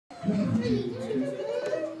All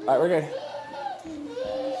right, we're good.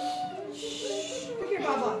 Look here,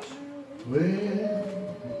 Baba.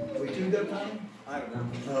 We tuned up time? I don't know.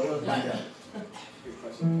 We'll find out. Good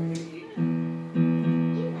question.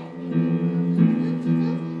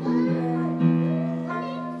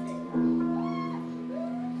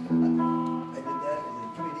 I did that. Is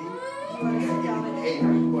it 3D? You want to sit down? Hey,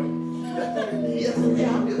 yes, Sit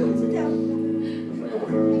down. good. Sit down.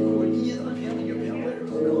 What do you on him and your mail letter?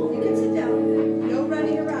 You can sit down. No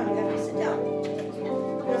running around. You have to sit down. You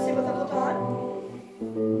want to sing with Uncle Don?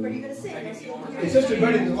 What are you going to sing? Hey, Sister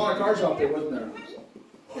Betty, there's a lot of cars out there, wasn't there?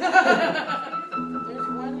 Where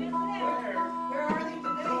are they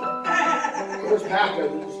today? It was packed, I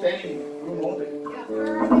was standing room only.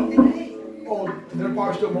 Where are they today? Oh, they're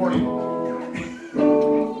probably still mourning.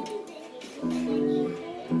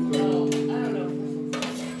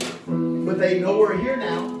 But they know we're here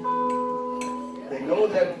now. They know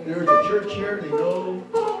that there's a church here. They know.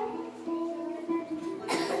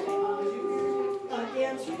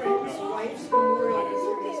 Dan's friend's wife's memorial is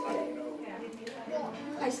this day.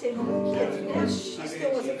 I stayed home with the kids because she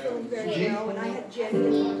still wasn't feeling very well, and I had Jenny,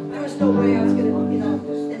 and there was no way I was going to,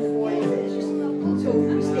 and the boys, it's just, so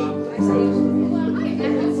we stayed, I stayed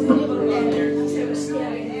with the kids, and so it was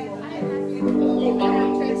standing there.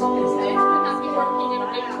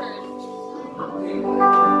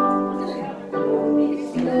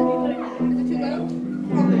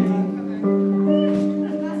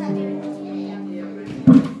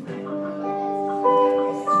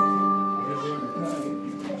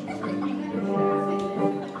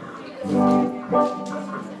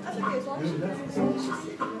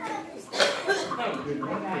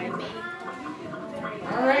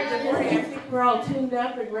 All right, good morning. I think we're all tuned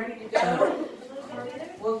up and ready to go.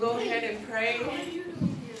 We'll go ahead and pray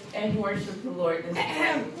and worship the Lord this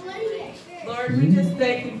morning. Lord, we just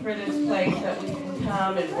thank you for this place that we can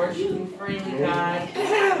come and worship you freely, God.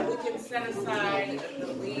 We can set aside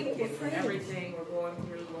the week and everything we're going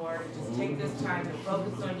through, Lord. Just take this time to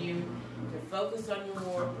focus on you, to focus on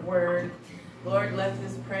your word. Lord, let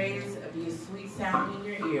this praise be a sweet sound in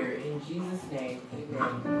your ear. In Jesus' name,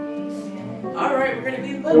 amen. All right, we're going to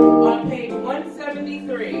be looking on page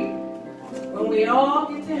 173. When we all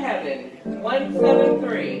get to heaven,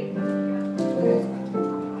 173. I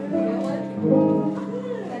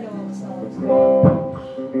know all the songs.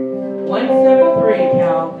 173,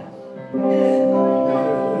 Cal.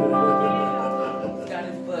 He's got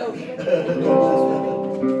his book.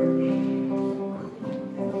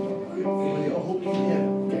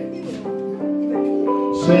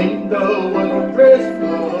 Sing the wondrous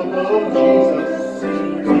love of Jesus.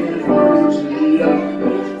 Sing his mercy and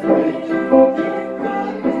his grace.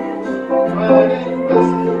 Kind and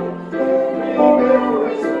blessed, remember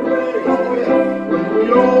his praise. When we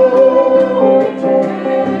all return,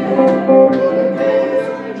 what a day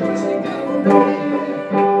of rejoicing and praise.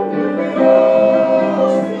 When we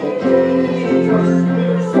all see Jesus,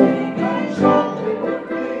 we'll sing and shout in the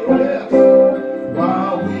praise.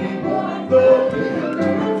 While we walk the hill.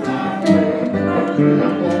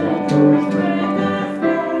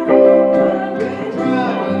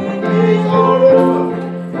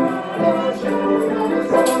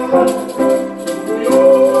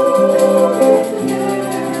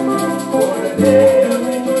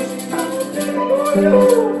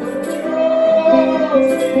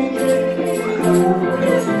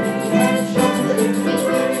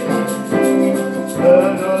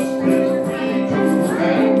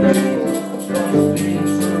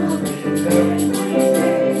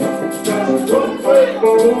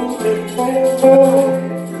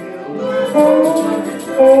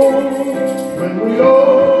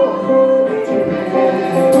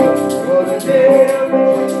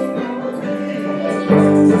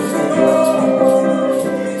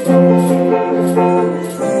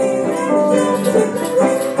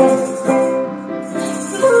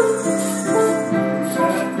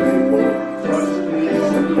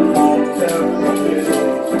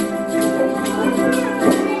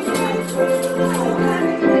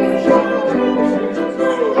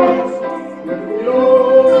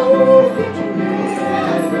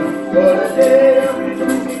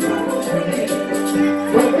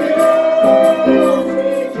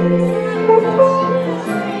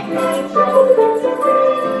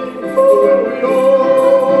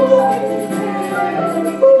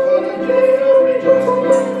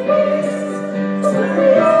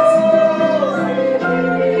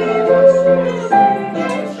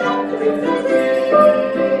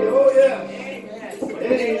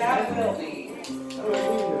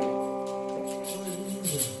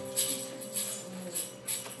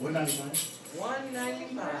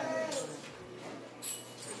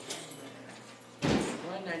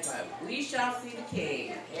 We shall see the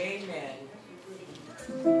King. Amen.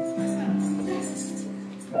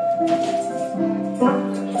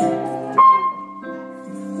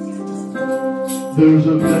 There's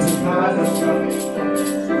a blessed kind of coming.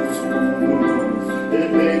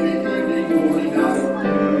 It may be evening, morning, night.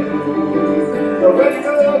 The wedding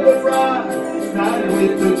of the bride, united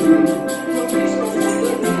with the groom.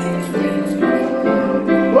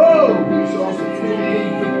 Whoa! We shall see the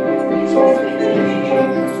King. We shall see the King.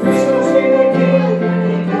 We shall see the King.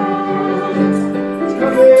 It's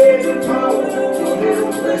coming in power. So hear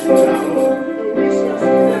the blessed power. We shall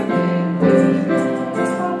see the King.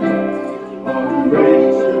 Ready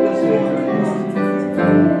to listen.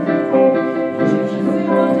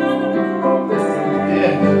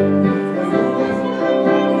 Yes.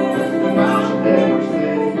 The mountain never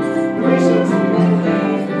stay. We shall see the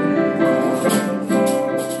King.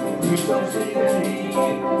 We shall see the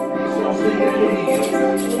King. We shall see the King.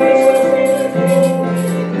 We shall see the King.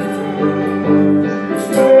 His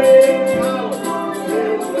great power,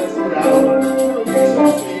 His blessed hour. We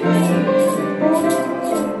shall see the King.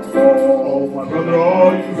 Oh, my brother,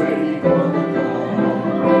 are you ready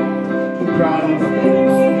to crown him?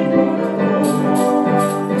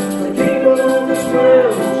 The king of this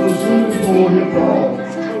world, so soon for him fall.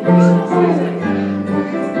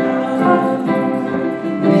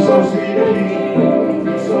 We shall see the King.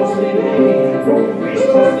 We shall see the King. We shall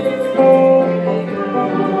see the King.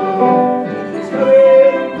 His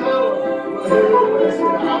great power, His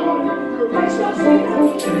blessed hour. We shall see the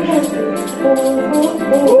King.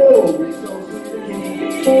 Oh, we shall see the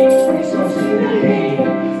King. We shall see the King.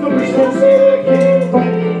 We shall see the King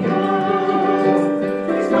when He comes.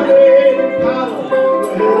 His great power,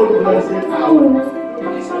 His blessed hour.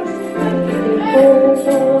 We shall see the King.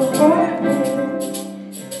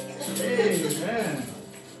 Amen.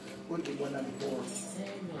 What did 194?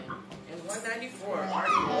 Amen. And 194, are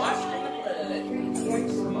you washed in the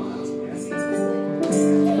blood?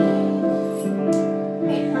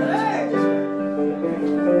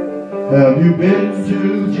 Have you been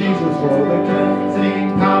to Jesus for the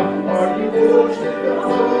cleansing power? Are you washed in the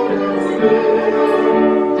blood of the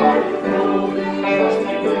Lamb? Are you fully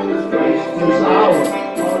trusting in His grace this hour?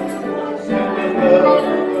 Are you washed in the blood of the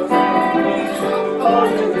Lamb? Are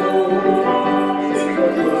you fully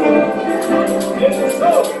in the blood? It's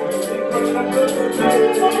so. Are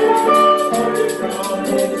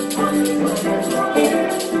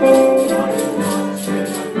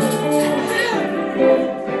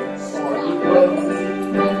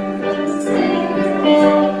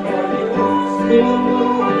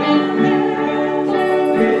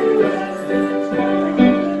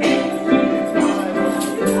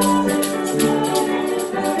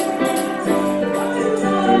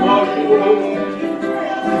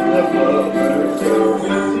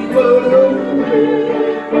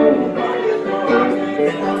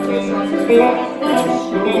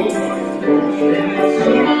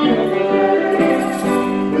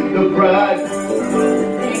with the bride?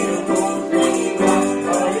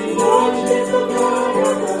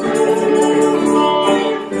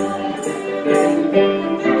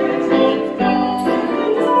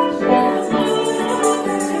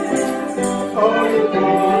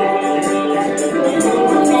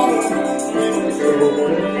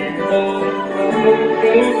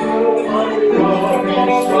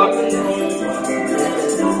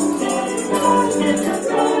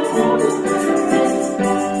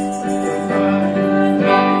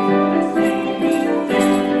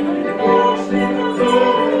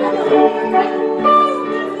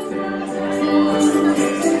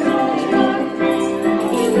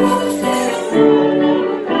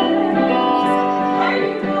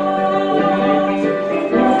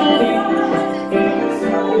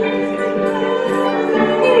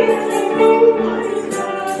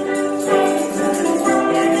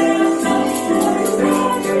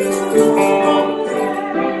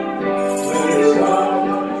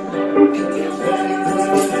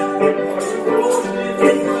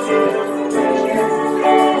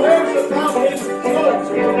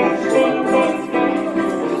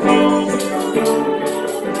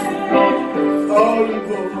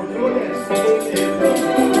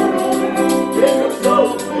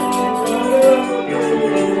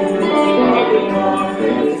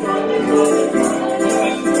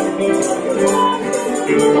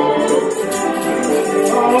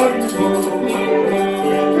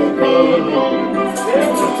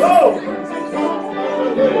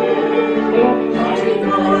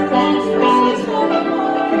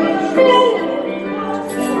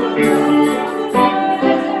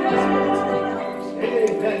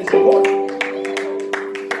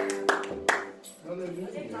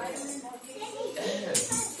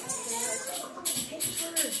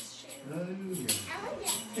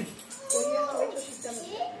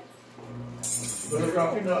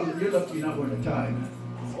 You're lucky you're not wearing a tie.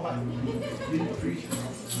 You didn't preach.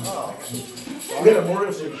 Oh. We had a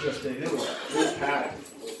memorial service yesterday. It was packed.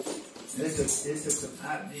 And it took some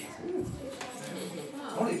time.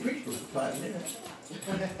 I only preached for 5 minutes.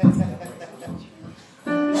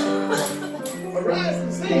 Arise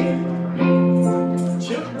and sing,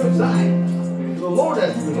 children of Zion. The Lord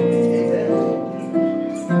has given me.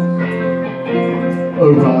 Amen.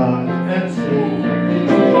 Arise and sing,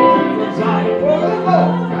 children of Zion. For the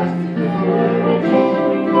Lord has given me.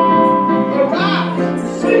 Arise and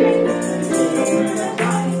sing, children of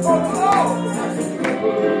Zion. For the Lord has given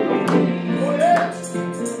me. Oh yes.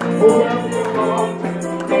 Open up your heart and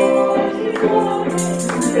rejoice.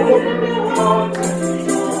 Open your heart and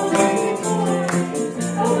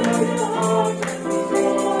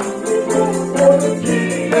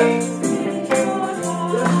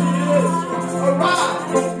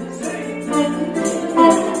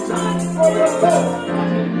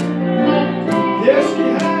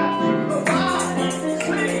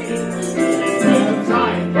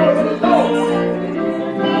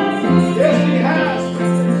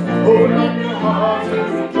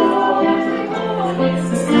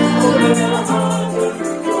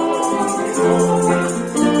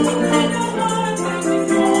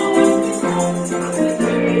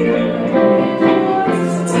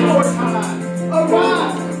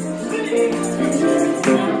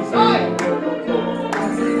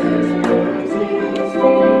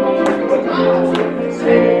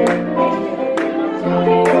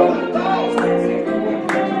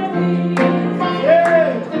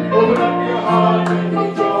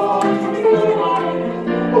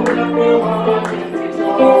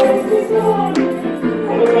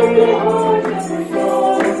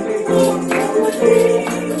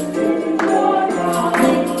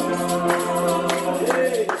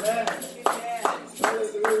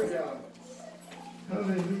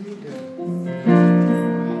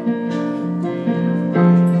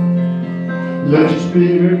let your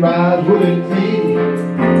spirit rise within me.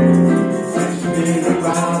 Let your spirit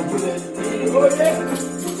rise within me. Oh yeah.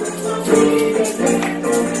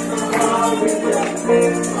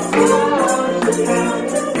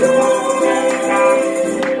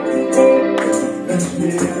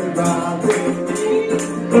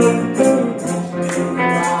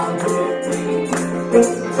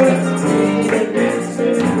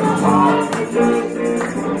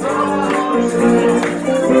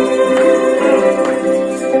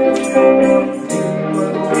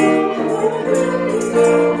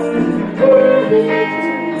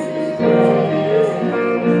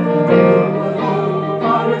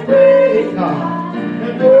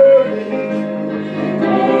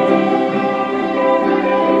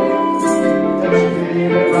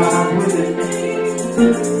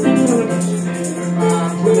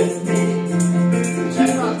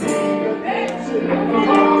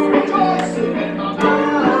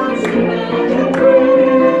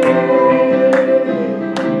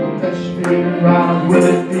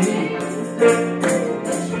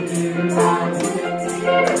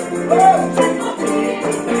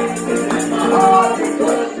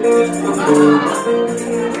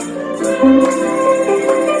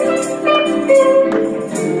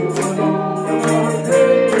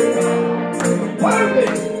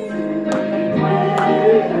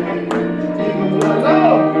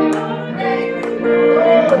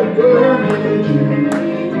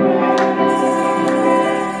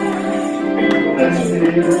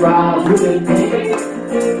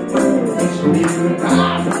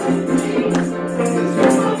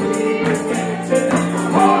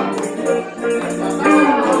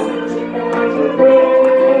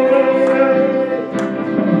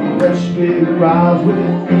 Let your spirit rise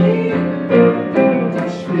within me.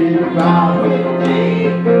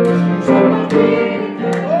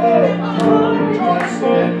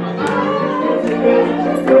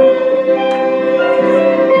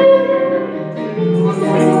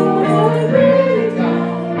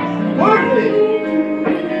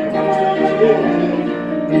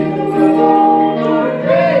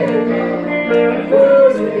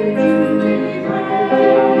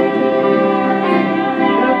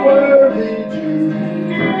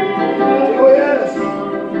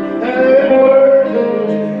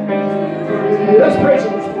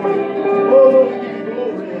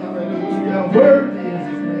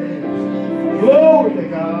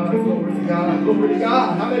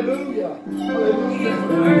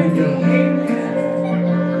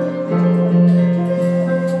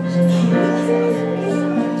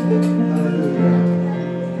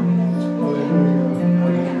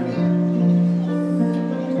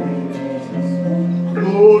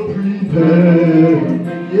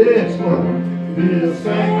 Yes, Lord, be a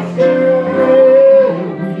sanctuary.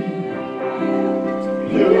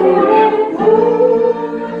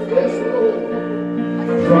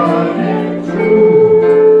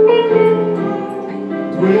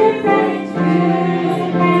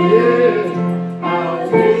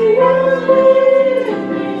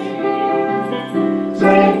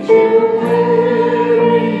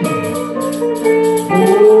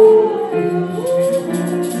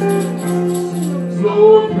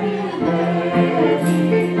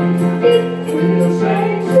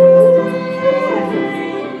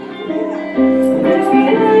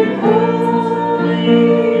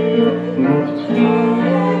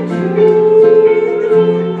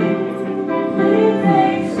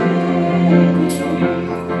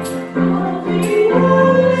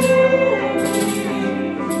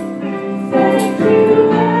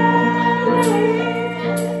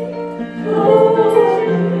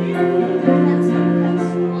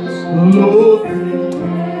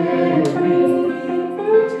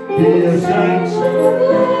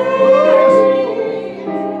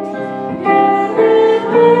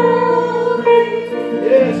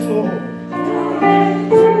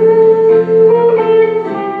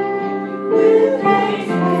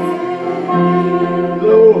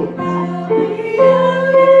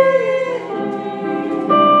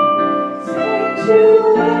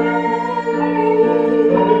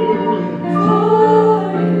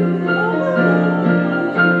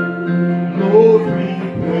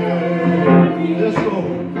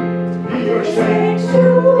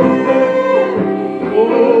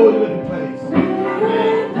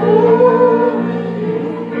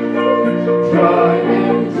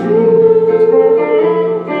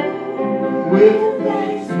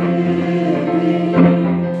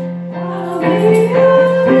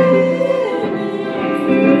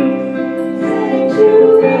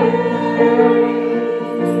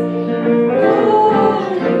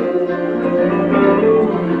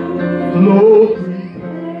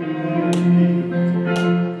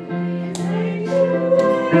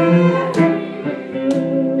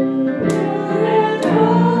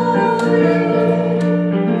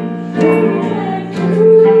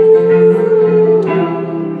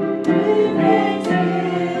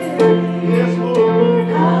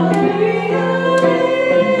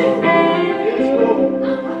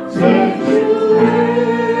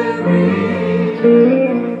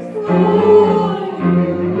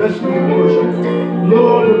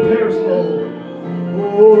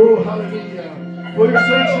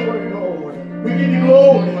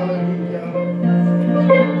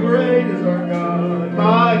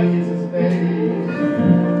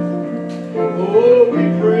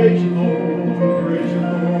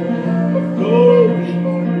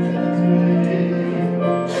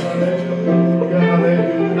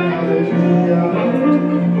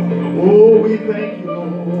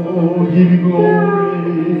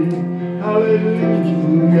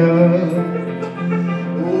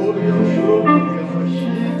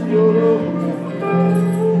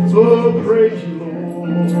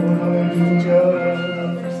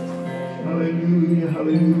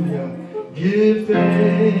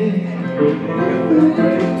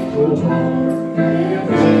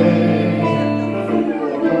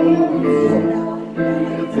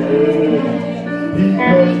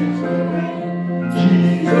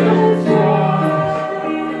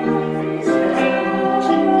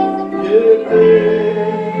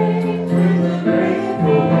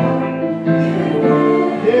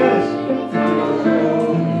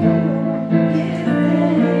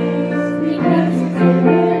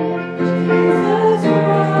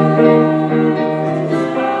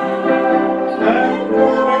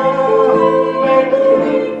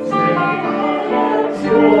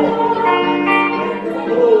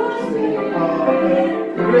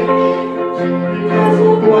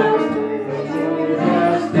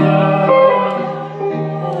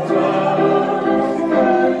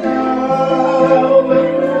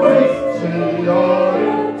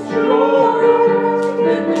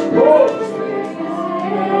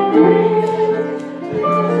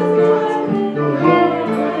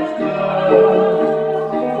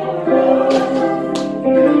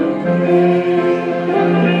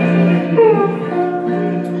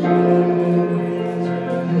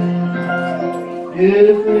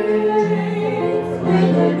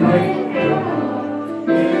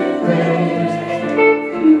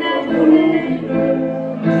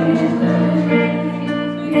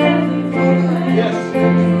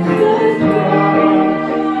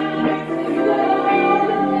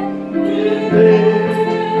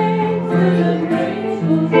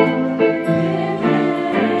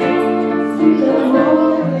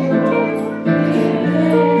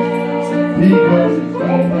 Because it's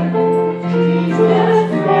all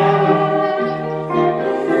Jesus Christ.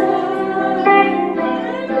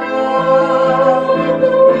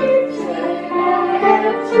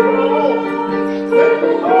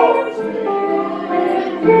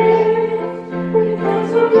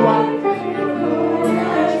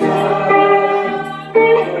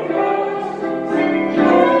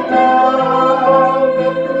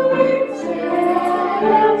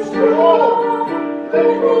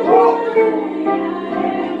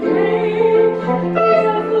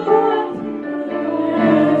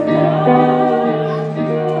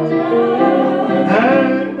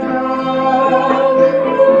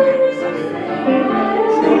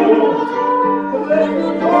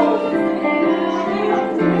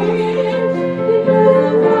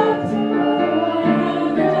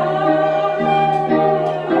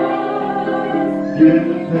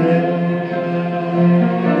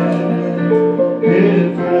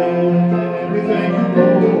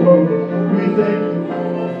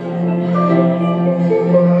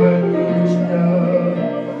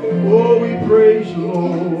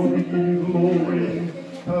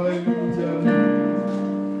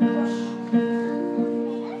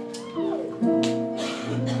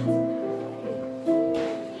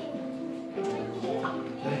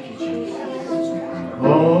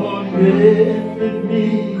 bended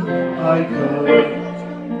knee I come,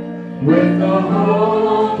 with a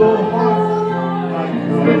humble heart I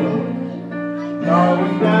come,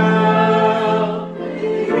 bowing down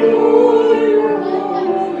before your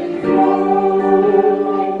holy throne,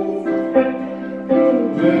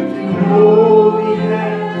 lifting holy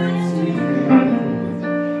hands to you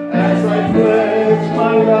as I pledge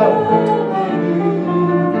my love to you.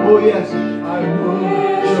 Oh yes, I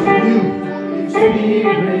worship you in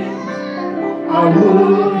spirit. I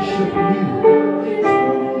worship you.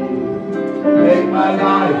 Make my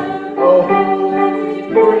life a holy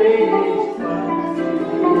praise unto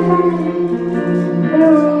you.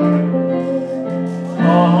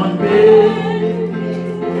 On bended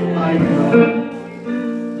knee I come,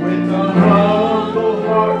 with a humble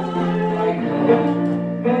heart I come,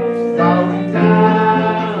 bowing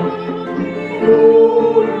down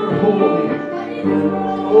before your holy.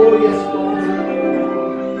 Oh yes, Lord.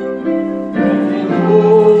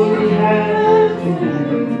 Holy hands to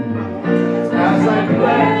you as I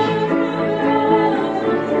pledge.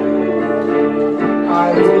 I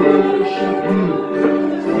worship you,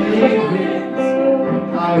 Spirit.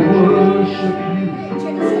 I worship you.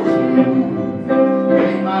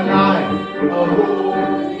 Make my life a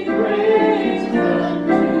holy praise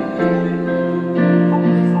unto you.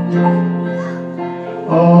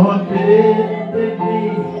 On bended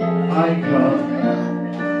knee I come,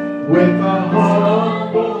 with a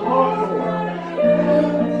humble heart,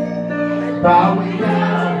 bowing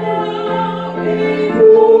down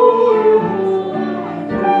before your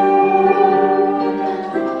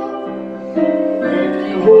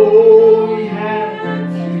lifting holy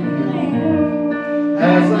hands to you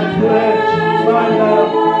as I pledge my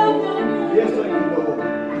love. Yes, I do, Lord.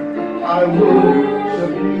 I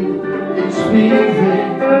worship you in spirit.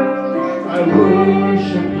 I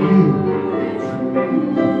worship you.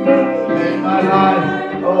 Make my life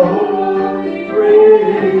a holy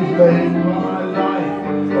praise. Make my life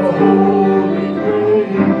a holy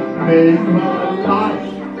praise. Make my life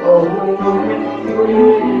a holy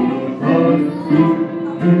praise unto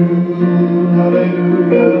you.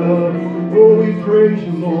 Hallelujah. Oh, we praise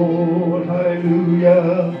you, Lord. Hallelujah.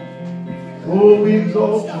 Oh, we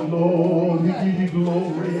exalt you, Lord. We give you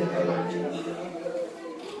glory.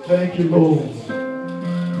 Thank you, Lord.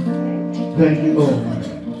 Thank you, Lord.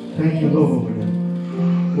 Thank you, Lord.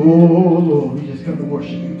 Oh, Lord, we just come to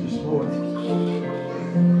worship you this morning.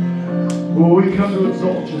 Oh, we come to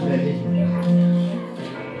exalt your name.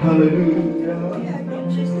 Hallelujah.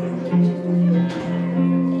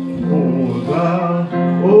 Oh, thou,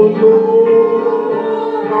 oh,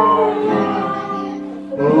 Lord, art high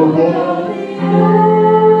above all the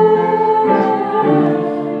earth.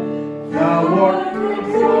 Thou art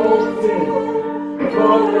exalted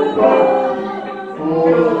from above. Oh,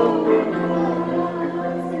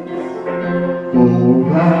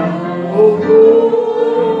 thou, O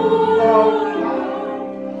Lord, art high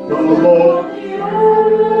above the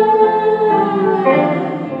earth.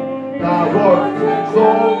 Thou art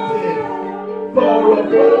exalted far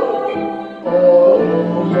above all,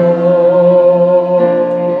 Lord.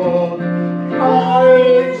 I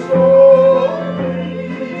exalt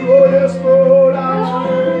thee, oh yes, Lord, I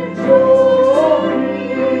exalt thee.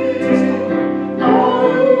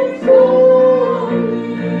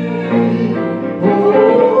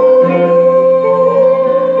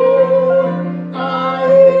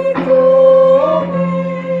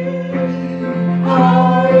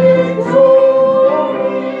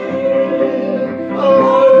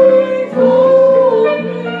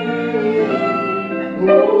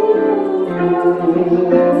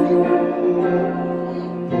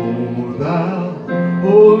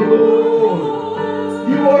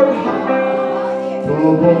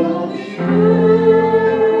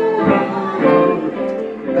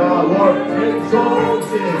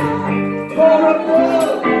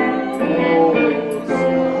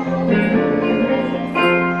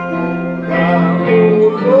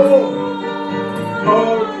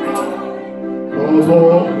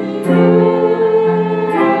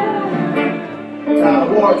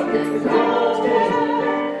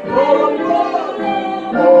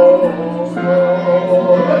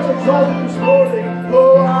 Let's exalt him this morning.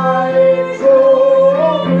 Oh,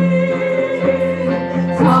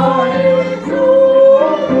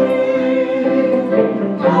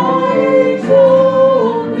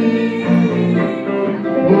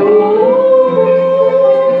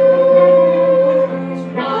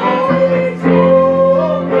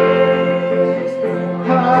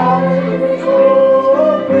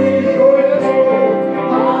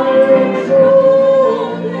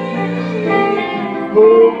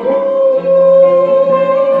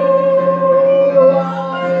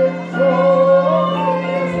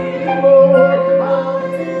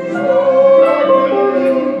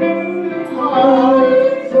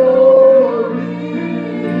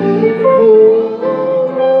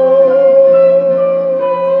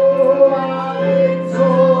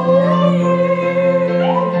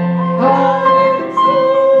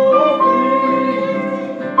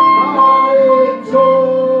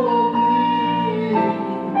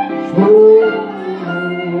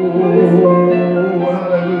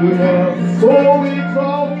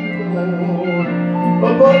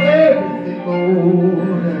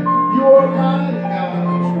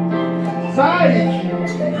 beside you.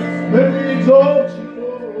 Let me exalt you,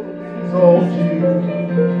 Lord, exalt you.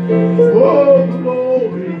 Oh,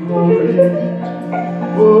 glory, glory.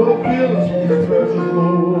 Oh, fill us with your presence,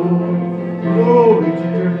 Lord. Glory to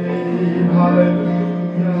your name.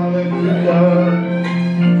 Hallelujah, hallelujah.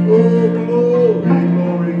 Oh, glory,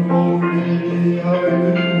 glory, glory.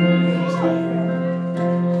 Hallelujah.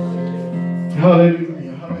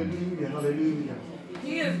 Hallelujah, hallelujah, hallelujah.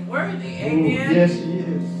 He is worthy, Oh, amen. yes, he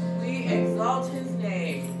is. We exalt his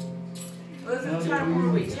name. Well, it's a time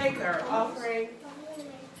where we take our offering.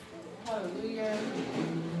 Hallelujah.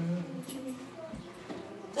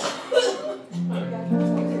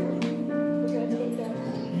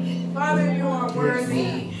 Father, you are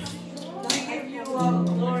worthy. We give you all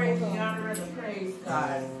the glory, the honor, and the praise,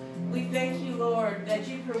 God. We thank you, Lord, that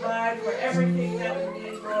you provide for everything that we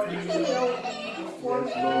need, Lord. And you know what we need before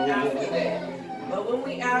we ask of it. But when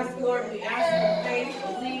we ask, Lord, we ask in faith,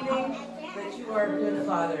 believing that you are a good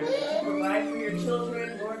Father, that you provide for your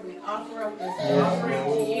children. Lord, we offer up this offering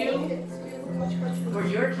to you for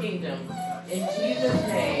your kingdom. In Jesus'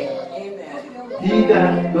 name, amen. He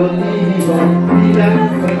that believes, he that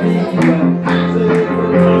believes, has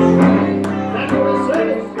everlasting. That's what it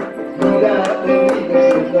says. He that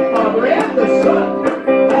believes, the Father and the Son,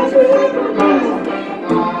 has everlasting.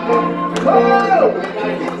 Oh, when I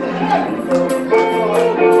get to heaven, Lord,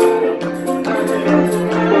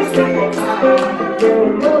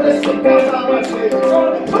 let's sing that how I say,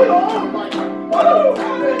 Lord, put on my oh,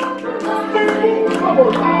 hallelujah. One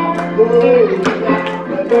more time. Oh, he that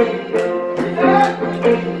believes.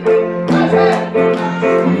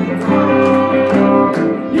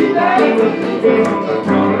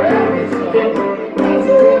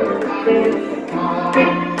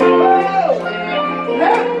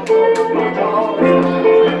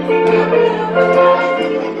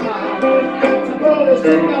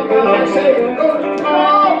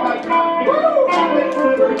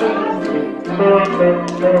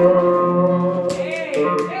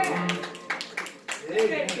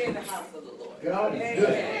 God is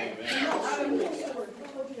good.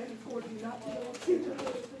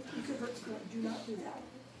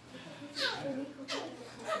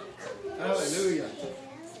 Hallelujah.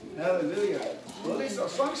 Hallelujah. Well, at least our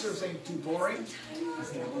song service ain't too boring.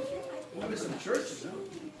 I miss some churches, huh?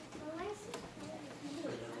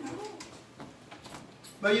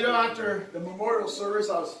 But you know, after the memorial service,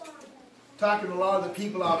 I was talking to a lot of the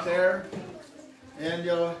people out there, and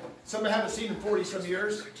some I haven't seen in 40-some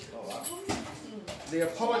years. They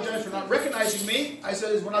apologized for not recognizing me. I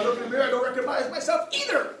said, when I look in the mirror, I don't recognize myself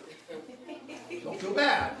either. Don't feel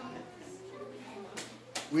bad.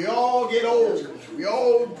 We all get old. We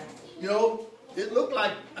all, it looked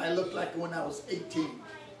like I looked like when I was 18.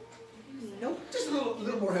 Nope. Just a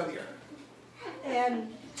little more heavier.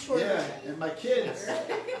 And shorter. Yeah, and my kids.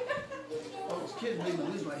 All those kids made me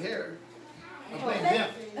lose my hair. I blame them.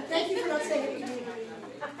 Thank you for not saying it.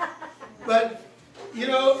 But,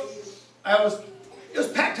 it was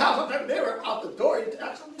packed house. They were out the door. He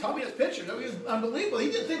told me his picture. It was unbelievable. He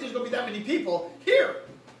didn't think there was going to be that many people here.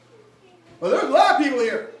 Well, there was a lot of people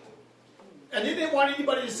here. And they didn't want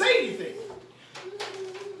anybody to say anything.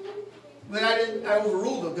 But I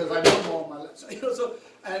overruled them because I know them all my life.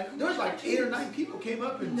 And there was like 8 or 9 people came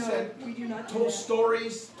up and said, we do not told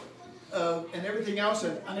stories and everything else.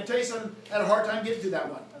 And I'm going to tell you something, I had a hard time getting through that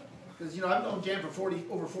one. Because, I've known Jan for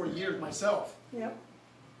over 40 years myself. Yep.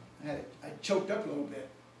 I choked up a little bit.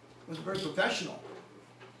 It wasn't very professional.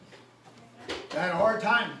 I had a hard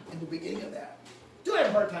time in the beginning of that. Still have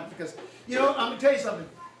a hard time because, I'm going to tell you something.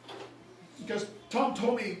 Because Tom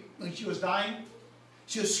told me when she was dying,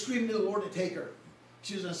 she was screaming to the Lord to take her.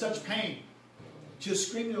 She was in such pain. She was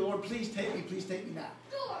screaming to the Lord, please take me now.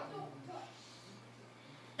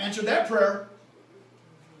 Answered that prayer.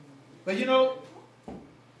 But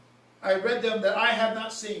I read them that I have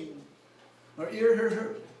not seen, nor ear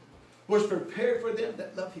heard, was prepared for them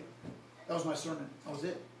that love him. That was my sermon. That was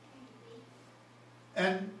it.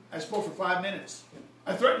 And I spoke for 5 minutes.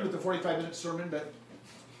 I threatened with the 45-minute sermon, but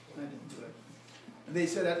I didn't do it. And they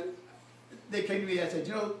said that, they came to me and said,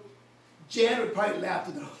 Jan would probably laugh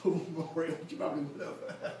at the whole memorial. She probably would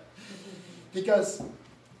have. Because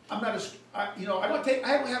I'm not I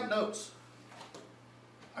don't have notes.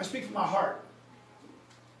 I speak from my heart.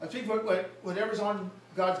 I speak whatever's on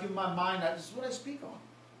God's given my mind. This is what I speak on.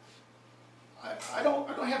 I don't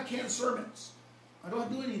have canned sermons. I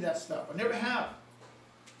don't do any of that stuff. I never have.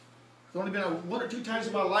 There's only been 1 or 2 times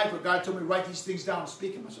in my life where God told me to write these things down and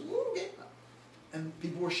speak them. I said, "Ooh, okay." And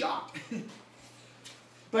people were shocked.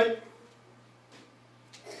 But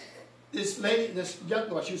this lady, this young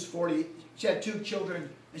girl, she was 40, she had 2 children,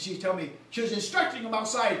 and she told me, she was instructing them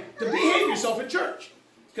outside to behave yourself in church,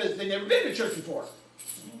 because they'd never been to church before.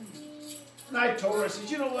 And I told her, I said,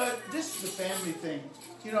 you know what, this is a family thing.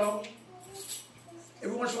 You know,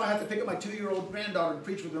 every once in a while I have to pick up my 2-year-old granddaughter and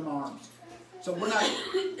preach with her in my arms. So we're not,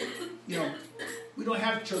 you know, we don't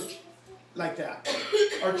have church like that.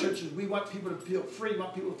 Our churches, we want people to feel free, we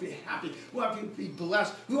want people to feel happy, we want people to be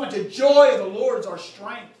blessed. We want the joy of the Lord as our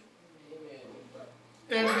strength.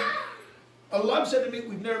 And a love said to me,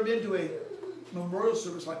 we've never been to a memorial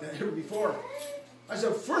service like that ever before. I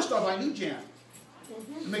said, first off, I knew Jan.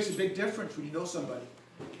 It makes a big difference when you know somebody.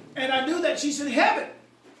 And I knew that she's in heaven.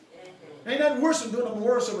 Ain't nothing worse than doing a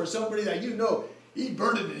memorial service for somebody that you know, he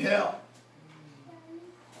burned it in hell.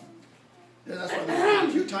 And that's why there's been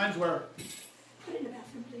a few times where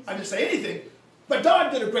I didn't say anything, but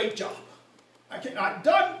Don did a great job.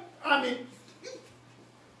 Don, I mean,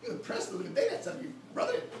 you impressed me. That's something, you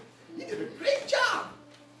brother. You did a great job.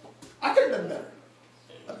 I could have done better.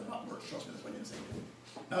 I could not work. Trust me, that's why I didn't say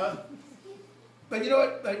anything. But you know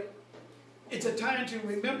what? Like, it's a time to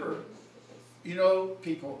remember, you know,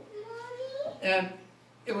 people. And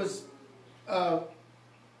it was, I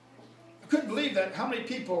couldn't believe that how many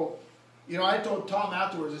people, you know, I told Tom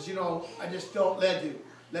afterwards, is, you know, I just felt led to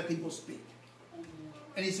let people speak.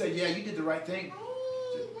 And he said, yeah, you did the right thing.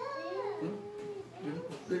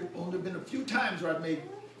 There have only been a few times where I've made,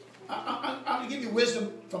 I'm going to give you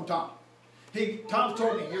wisdom from Tom. Tom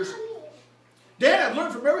told me years ago, Dad, I've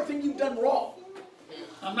learned from everything you've done wrong.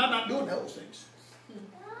 I'm not doing those things.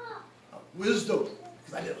 Wisdom,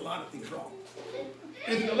 because I did a lot of things wrong.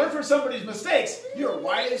 And if you can learn from somebody's mistakes, you're a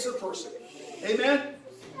wiser person. Amen?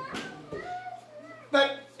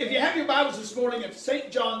 But if you have your Bibles this morning at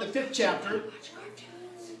St. John, the 5th chapter,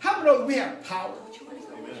 how many know that we have power?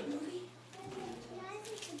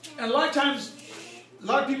 And a lot of times, a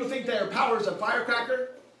lot of people think their power is a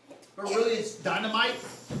firecracker, but really it's dynamite.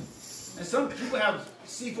 And some people have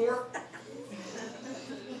C4.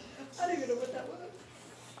 I don't even know what that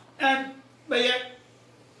was. But yet,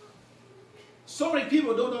 so many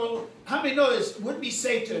people don't know. How many know this? It wouldn't be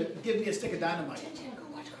safe to give me a stick of dynamite.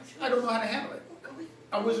 I don't know how to handle it.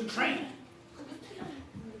 I wasn't trained.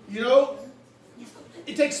 You know,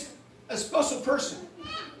 it takes a special person,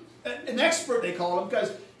 an expert they call him,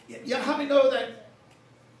 because yeah, how many know that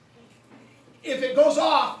if it goes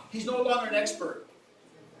off, he's no longer an expert.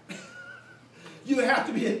 You have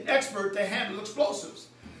to be an expert to handle explosives.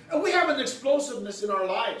 And we have an explosiveness in our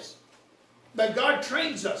lives. But God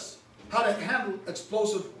trains us how to handle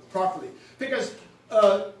explosive properly. Because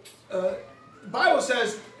the Bible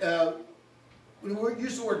says, when we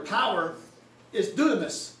use the word power, it's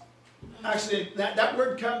dunamis. Actually, that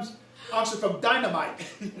word comes actually from dynamite.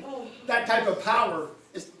 That type of power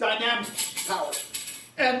is dynamic power.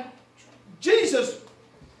 And Jesus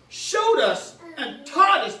showed us and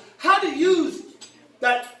taught us how to use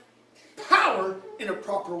that power in a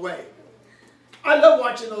proper way. I love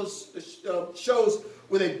watching those shows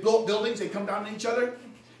where they blow up buildings, they come down on each other,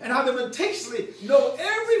 and how they meticulously know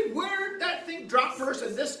every word that thing dropped first,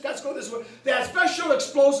 and this let's go this way. They have special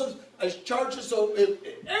explosives as charges, so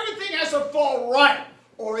everything has to fall right,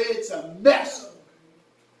 or it's a mess.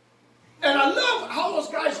 And I love how those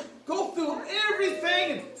guys go through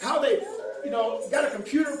everything and how they, you know, got a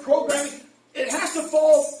computer programming. It has to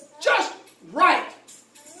fall just right.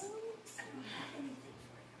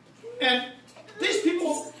 And these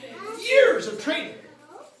people, years of training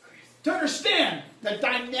to understand the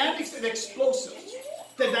dynamics of explosives,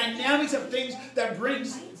 the dynamics of things that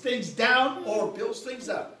brings things down or builds things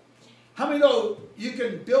up. How many know you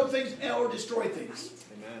can build things or destroy things?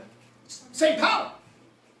 Amen. Same power.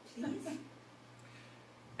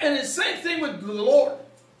 And the same thing with the Lord.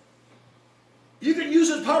 You can use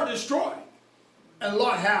His power to destroy, and a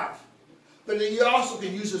lot have. But then you also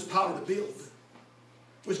can use His power to build,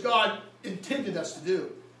 which God intended us to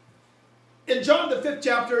do. In John the 5th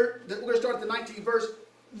chapter, we're going to start at the 19th verse.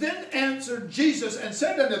 Then answered Jesus and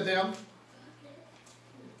said unto them,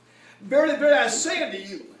 Verily, verily, I say unto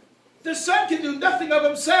you, the Son can do nothing of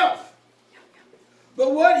himself,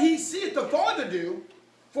 but what he seeth the Father do,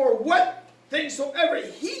 for what things soever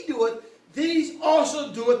he doeth, these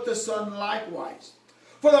also doeth the Son likewise.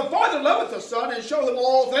 For the Father loveth the Son, and showeth him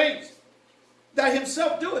all things that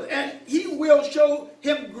himself doeth, and he will show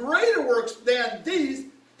him greater works than these,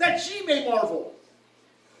 that ye may marvel.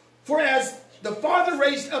 For as the Father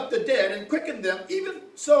raised up the dead and quickened them, even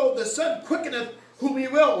so the Son quickeneth whom he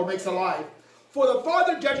will, or makes alive. For the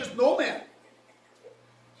Father judgeth no man,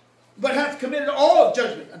 but hath committed all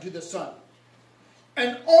judgment unto the Son.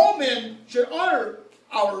 And all men should honor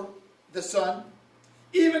our the Son,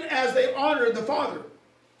 even as they honor the Father.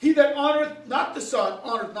 He that honoreth not the Son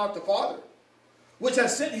honoreth not the Father, which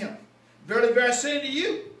hath sent him. Verily, verily, I say unto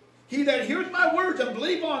you, he that heareth my words and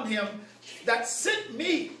believe on him that sent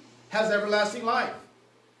me has everlasting life,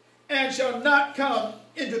 and shall not come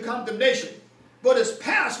into condemnation, but is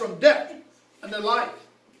passed from death unto life.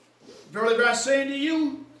 Verily, verily, I say unto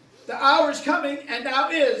you, the hour is coming, and now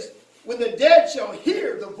is, when the dead shall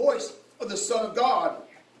hear the voice of the Son of God,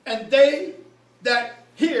 and they that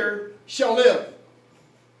hear shall live.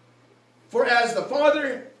 For as the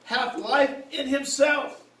Father hath life in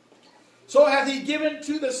himself, so hath he given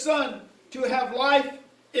to the Son to have life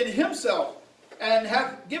in himself, and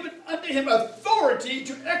hath given unto him authority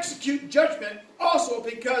to execute judgment also,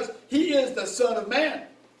 because he is the Son of Man.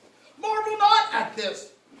 Marvel not at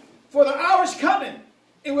this, for the hour is coming,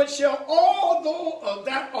 in which shall all those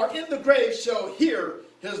that are in the grave shall hear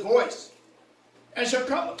his voice, and shall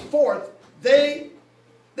come forth they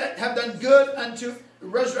that have done good unto the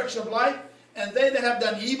resurrection of life, and they that have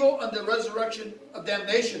done evil unto the resurrection of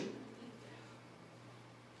damnation.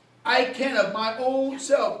 I can of my own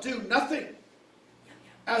self do nothing.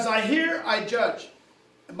 As I hear, I judge.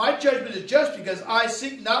 And my judgment is just, because I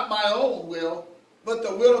seek not my own will, but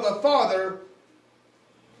the will of the Father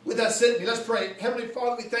which hath sent me. Let's pray. Heavenly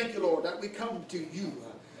Father, we thank you, Lord, that we come to you,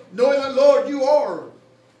 knowing that, Lord, you are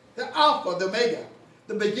the Alpha, the Omega,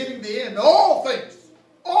 the beginning, the end. All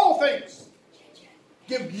things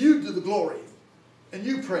give you to the glory and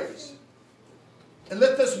you praise. And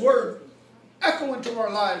let this word echo into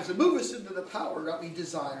our lives and move us into the power that we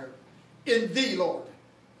desire in thee, Lord.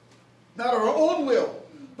 Not our own will,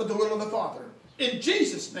 but the will of the Father. In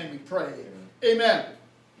Jesus' name we pray. Amen.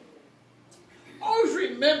 Always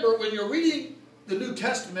remember when you're reading the New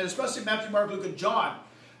Testament, especially Matthew, Mark, Luke, and John,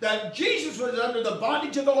 that Jesus was under the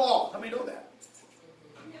bondage of the law. How many know that?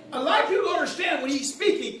 A lot of people don't understand when he's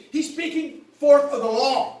speaking forth of the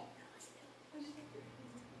law.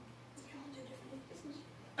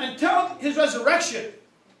 Until his resurrection,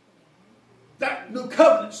 that new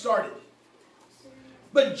covenant started.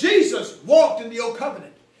 But Jesus walked in the old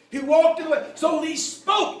covenant. He walked in the way. So when he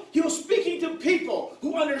spoke, he was speaking to people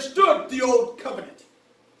who understood the old covenant.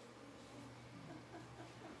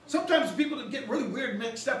 Sometimes people get really weird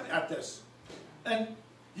mixed up at this. And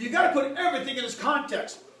you got to put everything in its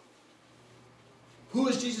context. Who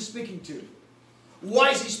is Jesus speaking to? Why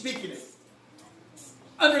is he speaking it?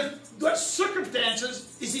 Under what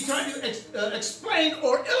circumstances is he trying to explain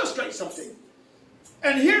or illustrate something?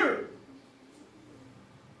 And here,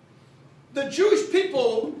 the Jewish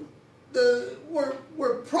people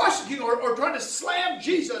were prosecuting or trying to slam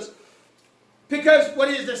Jesus because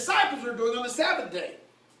what his disciples were doing on the Sabbath day.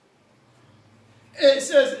 It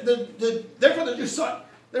says, therefore the Jews sought,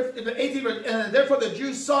 in the 18th verse, and therefore the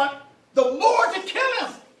Jews sought the more to kill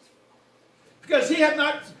him. Because he had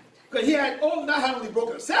not only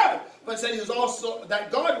broken the Sabbath, but said he was also,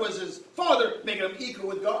 that God was his Father, making him equal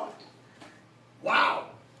with God. Wow.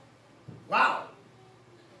 Wow.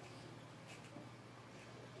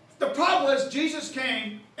 The problem was Jesus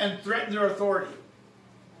came and threatened their authority.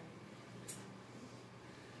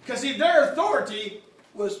 Because see, their authority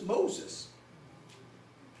was Moses.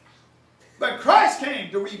 But Christ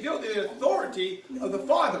came to reveal the authority of the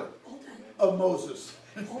Father of Moses.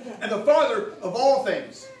 And the Father of all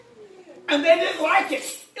things. And they didn't like it.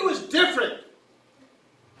 It was different. It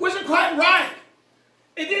wasn't quite right.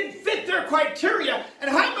 It didn't fit their criteria.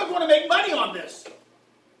 And how am I going to make money on this?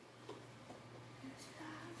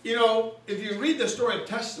 You know, if you read the story of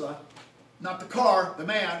Tesla, not the car, the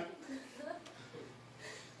man,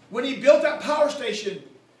 when he built that power station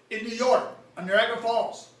in New York, on Niagara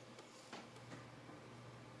Falls,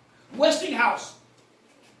 Westinghouse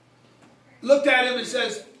looked at him and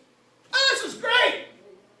says, "Oh, this is great.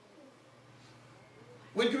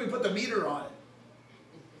 When can we put the meter on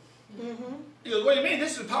it?" Mm-hmm. He goes, "What do you mean?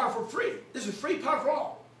 This is power for free. This is free power for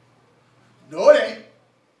all." "No, it ain't.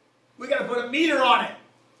 We got to put a meter on it.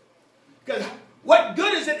 Because what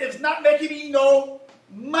good is it if it's not making me no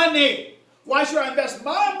money? Why should I invest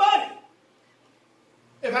my money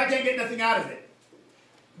if I can't get nothing out of it?"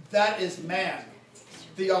 That is man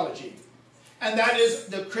theology. And that is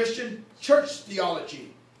the Christian church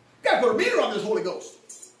theology. Got to put a meter on this Holy Ghost.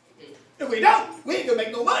 If we don't, we ain't going to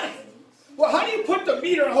make no money. Well, how do you put the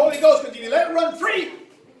meter on the Holy Ghost? Because if you let it run free,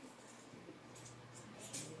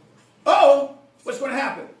 what's going to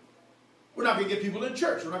happen? We're not going to get people in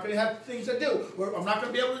church. We're not going to have things to do. I'm not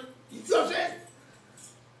going to be able to, you know what I'm saying?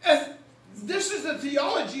 And this is the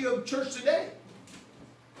theology of church today.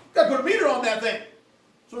 Got to put a meter on that thing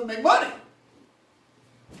so we make money.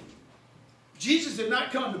 Jesus did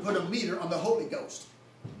not come to put a meter on the Holy Ghost.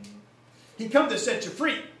 He come to set you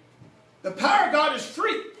free. The power of God is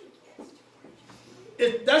free.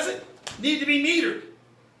 It doesn't need to be metered.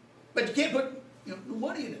 But you can't put no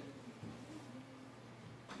money in it.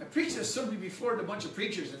 I preached this sermon before to a bunch of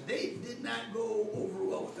preachers, and they did not go over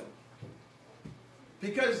well with them.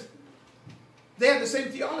 Because they have the same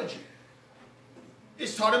theology.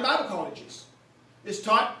 It's taught in Bible colleges. It's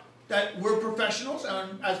taught that we're professionals,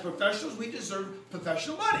 and as professionals, we deserve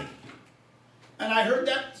professional money. And I heard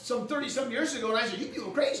that some 30-some years ago, and I said, you people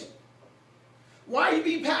are crazy. Why are you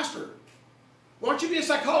being pastor? Why don't you be a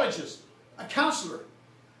psychologist, a counselor?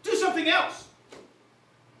 Do something else.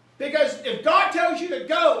 Because if God tells you to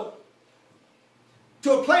go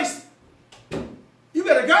to a place, you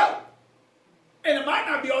better go. And it might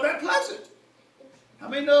not be all that pleasant. How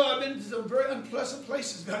many know I've been to some very unpleasant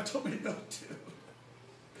places God told me to go to?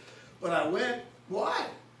 But I went. Why?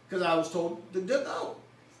 Because I was told to go.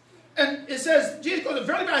 And it says, Jesus goes,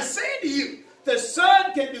 verily I say to you, the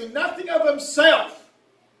Son can do nothing of himself.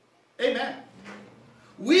 Amen.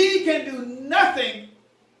 We can do nothing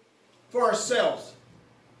for ourselves.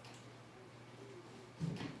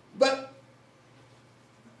 But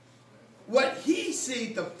what he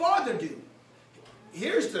sees the Father do,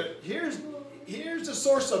 here's the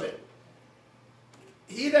source of it.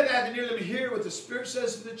 He that hath an ear, let me hear what the Spirit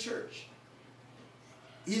says to the church.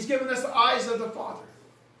 He's given us the eyes of the Father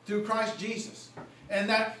through Christ Jesus. And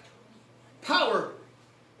that power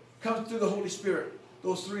comes through the Holy Spirit.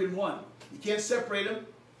 Those three in one. You can't separate them.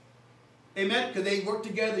 Amen? Because they work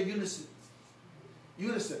together in unison.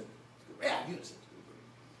 Unison. Yeah, unison.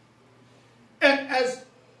 And as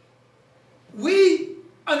we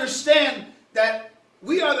understand that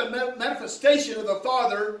we are the manifestation of the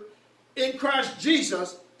Father in Christ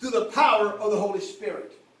Jesus through the power of the Holy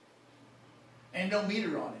Spirit. And no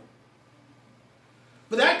meter on it.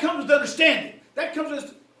 But that comes with understanding. That comes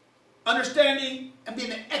with understanding and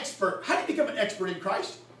being an expert. How do you become an expert in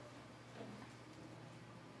Christ?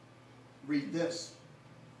 Read this.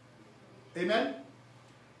 Amen?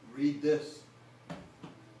 Read this.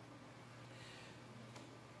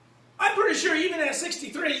 I'm pretty sure even at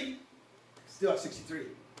 63, still at 63,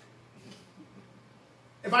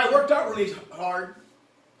 if I worked out really hard,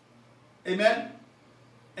 amen,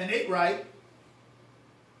 and ate right,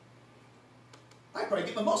 I'd probably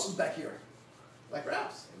get my muscles back here, like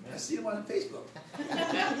Ralph's. I see him on Facebook.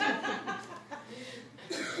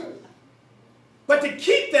 But to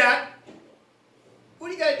keep that, what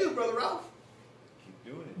do you got to do, Brother Ralph? Keep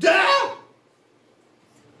doing it. Down!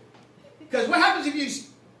 Because what happens if you...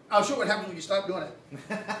 I'll show you what happens when you stop doing it.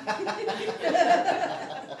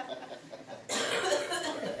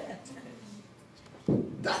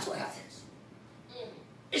 That's what happens.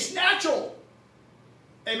 It's natural.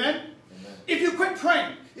 Amen? Amen? If you quit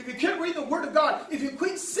praying, if you quit reading the Word of God, if you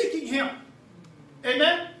quit seeking Him,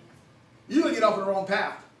 amen, you're going to get off on the wrong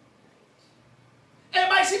path. And it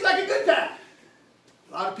might seem like a good path.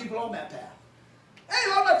 A lot of people on that path.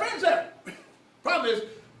 Hey, a lot of my friends there. Problem is,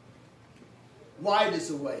 wide is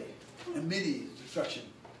the way, and many is destruction.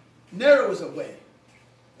 Narrow is the way,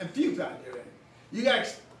 and few find therein. You got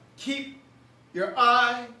to keep your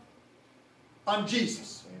eye on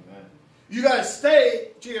Jesus. Amen. You got to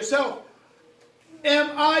stay to yourself.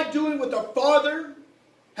 Am I doing what the Father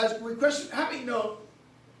has requested? How many know?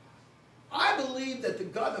 I believe that the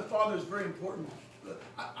God the Father is very important.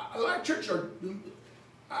 A lot of churches are.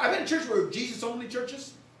 I've been in churches where Jesus only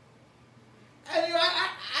churches, and you know,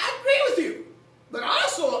 I agree with you. But I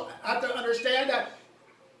also have to understand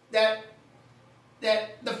that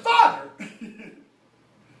the Father,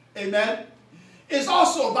 amen, is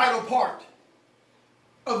also a vital part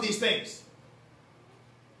of these things.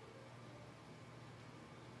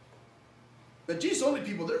 But Jesus only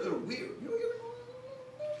people, they're a little weird. You know, you're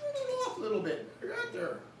off a little bit. They're out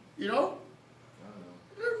there, you know?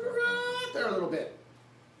 They're out there a little bit.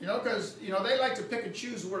 You know, because, you know, they like to pick and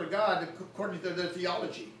choose the Word of God according to their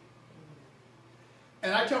theology.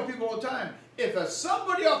 And I tell people all the time, if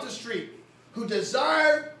somebody off the street who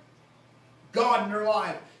desired God in their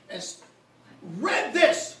life and read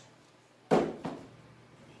this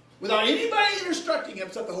without anybody instructing him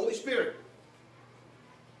except the Holy Spirit,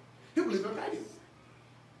 he'll believe what I do.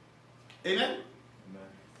 Amen? Amen?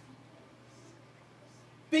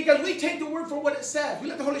 Because we take the Word for what it says. We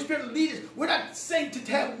let the Holy Spirit lead us. We're not saying to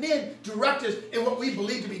have men direct us in what we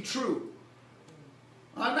believe to be true.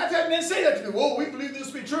 I've had men say that to me. Whoa, we believe this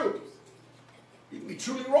to be true. You can be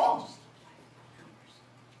truly wrong.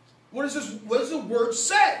 What does the Word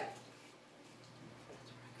say?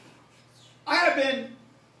 I have been,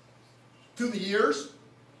 through the years,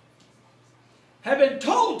 have been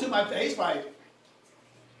told to my face by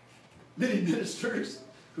many ministers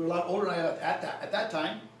who were a lot older than I was at that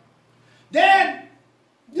time, Dan,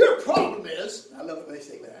 your problem is, I love it when they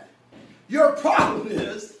say that, your problem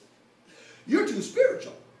is you're too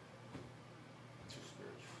spiritual.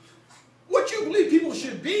 What you believe people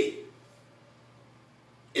should be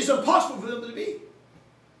is impossible for them to be.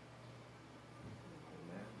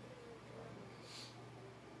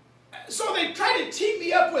 So they tried to team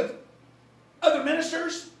me up with other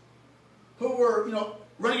ministers who were,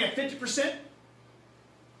 running at 50%.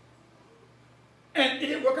 And it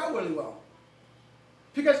didn't work out really well.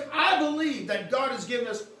 Because I believe that God has given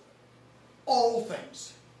us all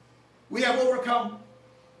things. We have overcome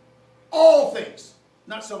all things.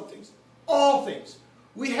 Not some things. All things.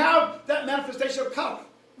 We have that manifestation of power.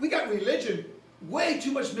 We got religion way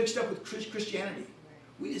too much mixed up with Christianity.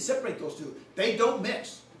 We need to separate those two. They don't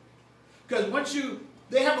mix. Because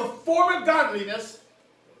they have a form of godliness,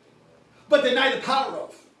 but deny the power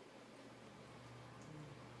of.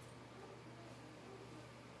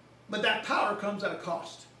 But that power comes at a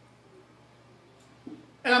cost.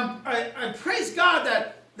 And I praise God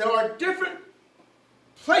that there are different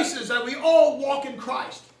places that we all walk in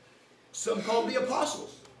Christ. Some call me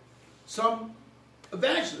apostles, some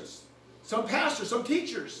evangelists, some pastors, some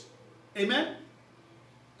teachers. Amen?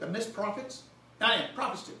 Did I miss prophets? I am,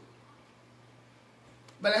 prophets too.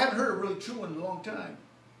 But I haven't heard a really true one in a long time.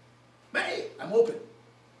 But hey, I'm open.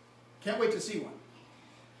 Can't wait to see one.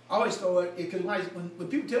 I always thought, because when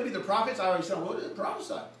people tell me they're prophets, I always say, what did they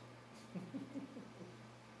prophesy?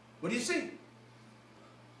 What do you see?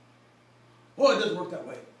 Well, it doesn't work that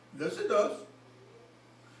way. Yes, it does.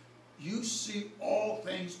 You see all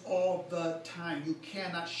things all the time. You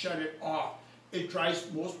cannot shut it off. It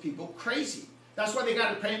drives most people crazy. That's why they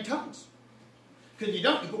got to pray in tongues. Because if you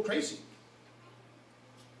don't, you go crazy.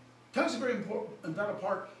 Tongues are very important and not a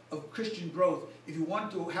part of Christian growth. If you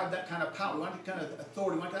want to have that kind of power, you want that kind of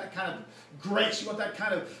authority, you want that kind of grace, you want that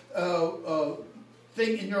kind of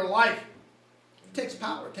thing in your life, it takes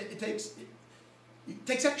power. It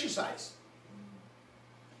takes exercise.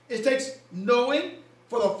 It takes knowing,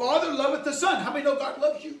 for the Father loveth the Son. How many know God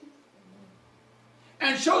loves you?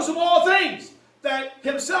 And shows him all things that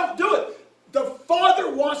himself doeth. The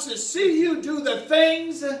Father wants to see you do the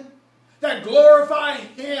things that glorify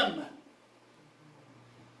him.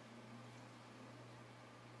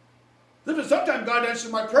 Listen, sometimes God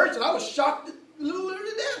answered my prayers and I was shocked a little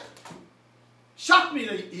to death. Shocked me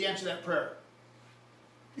that he answered that prayer.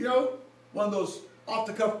 One of those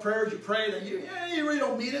off-the-cuff prayers you pray that you really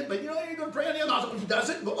don't mean it, but you're going to pray on the other. He does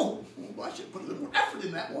it. Well, I should put a little more effort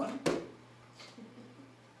in that one.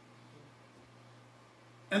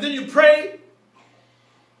 And then you pray.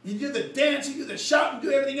 You do the dance, you do the shout, and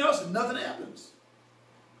do everything else, and nothing happens.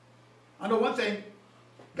 I know one thing.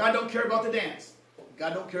 God don't care about the dance.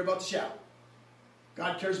 God don't care about the shout.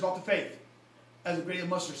 God cares about the faith as a grain of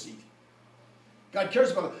mustard seed. God cares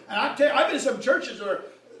about it. And I tell you, I've been in some churches where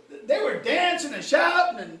they were dancing and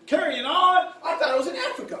shouting and carrying on. I thought I was in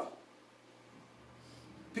Africa.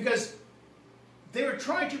 Because they were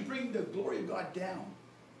trying to bring the glory of God down.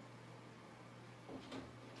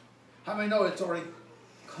 How many know it's already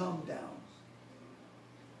come down?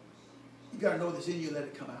 You got to know this in you, let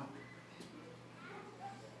it come out.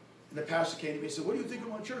 And the pastor came to me and said, what do you think of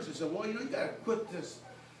my church? I said, well, you got to quit this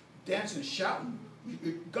dancing and shouting.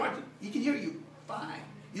 God, he can hear you fine.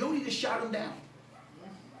 You don't need to shout him down.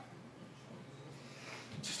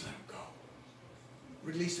 Just let him go.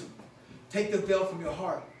 Release him. Take the veil from your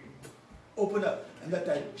heart. Open up and let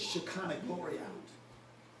that Shekinah glory out.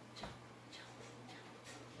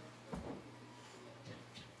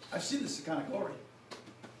 I've seen the Shekinah glory.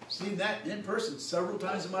 I've seen that in person several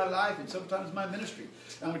times in my life and sometimes in my ministry.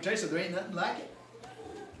 And I'm going to tell you something, there ain't nothing like it.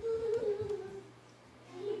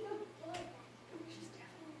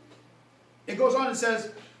 It goes on and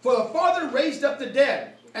says, for the Father raised up the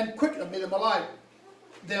dead and quickened, made them alive.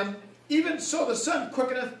 Them, even so the Son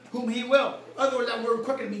quickeneth whom he will. In other words, that word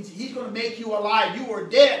quicken means he's going to make you alive. You were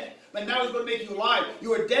dead, but now he's going to make you alive. You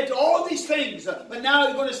were dead to all these things, but now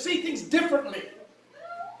you're going to see things differently.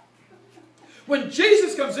 When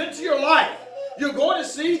Jesus comes into your life, you're going to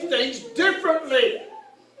see things differently.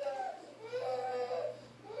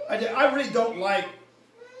 I really don't like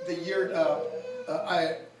the year.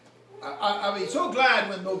 I'll be so glad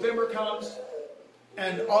when November comes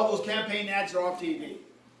and all those campaign ads are off TV.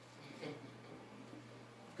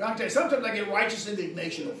 I'll tell you, sometimes I get righteous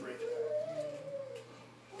indignation over it.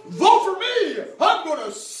 Vote for me! I'm going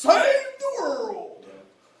to save the world!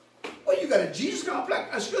 Well, you got a Jesus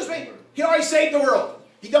complex? Excuse me. He already saved the world.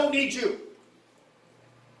 He don't need you.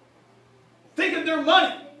 Thinking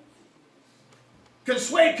can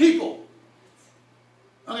sway people.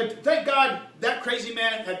 Thank God that crazy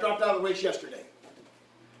man had dropped out of the race yesterday.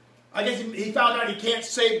 I guess he found out he can't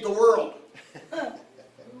save the world.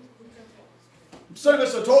 Some of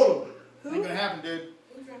us have told him. Ain't going to happen, dude.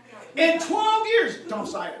 In 12 years, Tom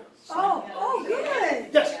Sire. Oh, good.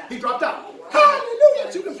 Yes, he dropped out.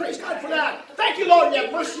 Hallelujah. So you can praise God for that. Thank you, Lord. You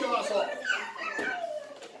have mercy on us all.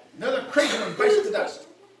 Another crazy one bites the dust.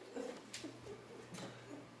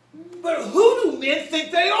 But who do men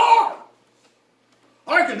think they are?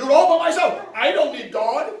 I can do it all by myself. I don't need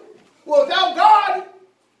God. Well, without God,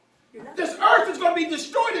 this earth is going to be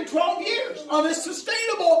destroyed in 12 years.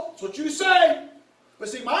 Unsustainable. That's what you say. But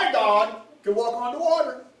see, my God can walk on the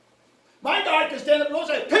water. My God can stand up and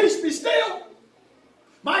say, peace, be still.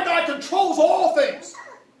 My God controls all things.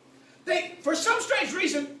 For some strange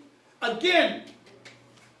reason, again,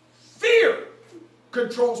 fear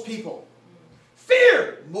controls people.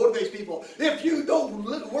 Fear motivates people. If you don't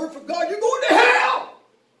live the word from God, you're going to hell.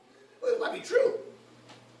 Well, it might be true.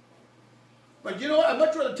 But you know what? I'd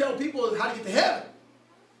much rather tell people how to get to heaven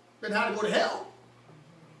than how to go to hell.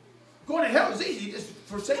 Going to hell is easy. You just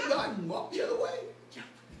forsake God and walk the other way.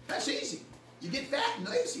 That's easy. You get fat and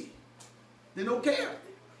lazy. They don't care.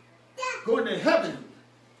 Going to heaven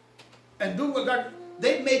and doing what God...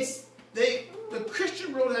 The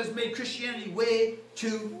Christian world has made Christianity way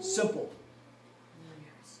too simple.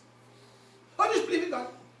 I just believe in God.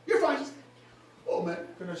 You're fine. Oh man,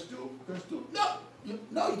 can I steal?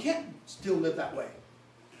 No, you can't still live that way.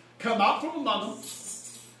 Come out from among them.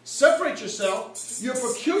 Separate yourself. You're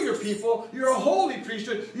a peculiar people. You're a holy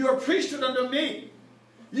priesthood. You're a priesthood under me.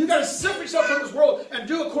 You got to separate yourself from this world and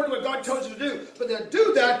do according to what God tells you to do. But to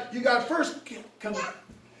do that, you got to first come.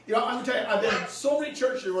 You know, I'm going to tell you, I've been in so many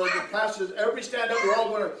churches where the pastors, everybody stand up, we're all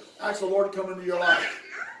going to ask the Lord to come into your life.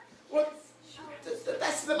 Well,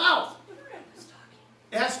 that's the mouth.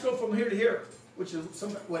 It has to go from here to here, which is,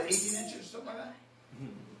 18 inches or something like that?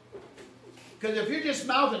 Because if you're just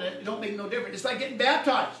mouthing it, it don't make no difference. It's like getting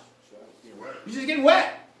baptized. You're just getting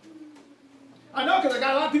wet. I know, because I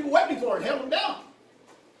got a lot of people wet before and held them down.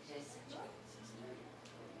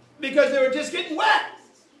 Because they were just getting wet.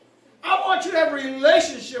 I want you to have a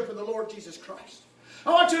relationship with the Lord Jesus Christ. I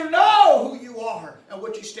want you to know who you are and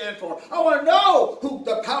what you stand for. I want to know who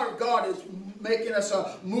the power of God is making us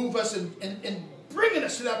move us and bringing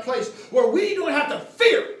us to that place where we don't have to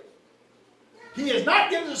fear. He has not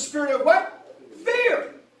given us a spirit of what?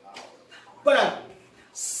 Fear. But a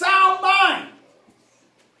sound mind.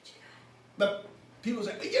 But people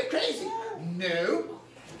say, you're crazy. No.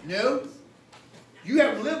 You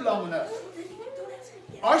haven't lived long enough.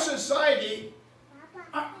 Our society,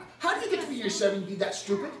 how do you get to be in your 70s and be that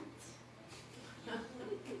stupid?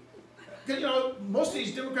 Because, you know, most of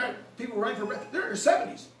these Democrat people running for president, they're in their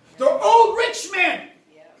 70s. They're old rich men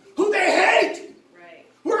who they hate.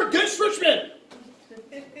 We're against rich men.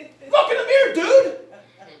 Look in the mirror, dude.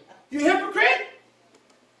 You hypocrite.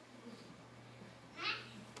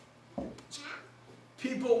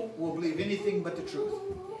 People will believe anything but the truth.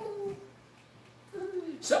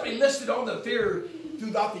 Somebody listed all the fear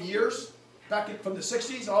throughout the years, from the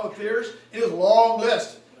 60s, all the fears. It was a long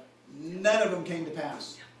list. None of them came to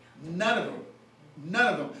pass. None of them.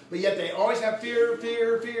 None of them. But yet they always have fear,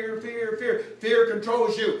 fear, fear, fear, fear. Fear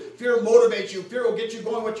controls you. Fear motivates you. Fear will get you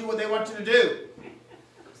going what they want you to do.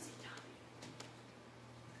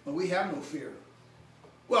 But we have no fear.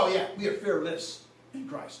 Well, yeah, we are fearless in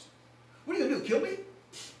Christ. What are you going to do, kill me?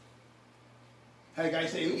 I had a guy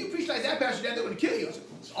say, you preach like that, Pastor Dan, they're going to kill you. I said,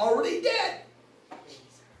 it's already dead.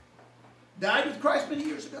 Died with Christ many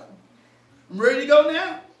years ago. I'm ready to go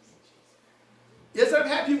now. Yes, I've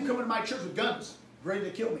had people come into my church with guns, ready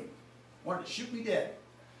to kill me. Wanted to shoot me dead.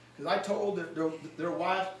 Because I told their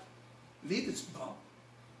wife, leave this bum.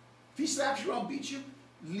 If he slaps you around, beats you,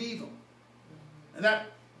 leave him. And that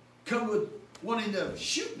come with wanting to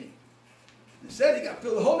shoot me. Instead, he got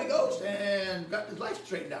filled with the Holy Ghost and got his life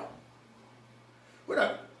straightened out.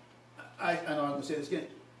 I know I'm going to say this again.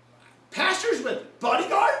 Pastors with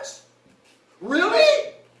bodyguards?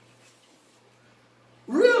 Really?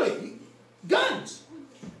 Really? Guns?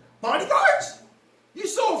 Bodyguards? You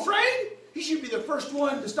so afraid? You should be the first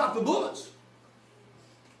one to stop the bullets.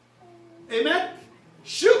 Amen?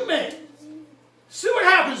 Shoot me. See what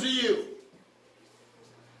happens to you.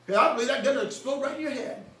 Because I believe that gun will explode right in your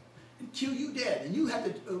head and kill you dead. And you have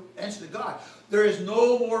to answer to God. There is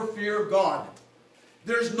no more fear of God.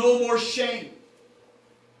 There's no more shame.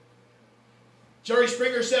 Jerry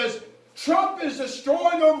Springer says, Trump is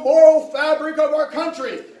destroying the moral fabric of our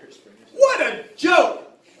country. What a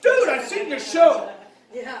joke. Dude, I've seen your show.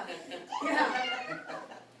 Yeah.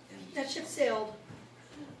 That ship sailed.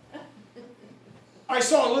 I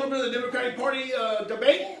saw a little bit of the Democratic Party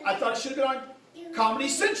debate. I thought it should have been on Comedy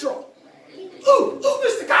Central. Ooh,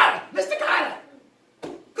 Mr. Carter, Mr. Carter.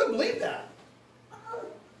 Couldn't believe that.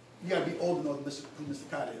 You got to be old to know who Mr.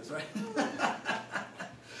 Carter is, right?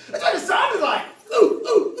 That's what it sounded like.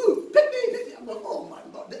 Ooh, pick me. I'm like, oh my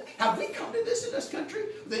Lord. Have we come to this in this country?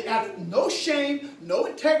 They have no shame, no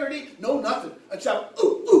integrity, no nothing. Except,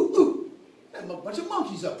 ooh. And a bunch of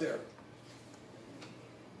monkeys up there.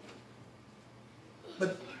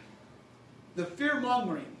 But the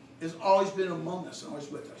fear-mongering has always been among us and always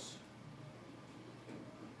with us.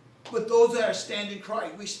 But those that are stand in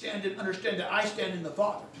Christ, we stand and understand that I stand in the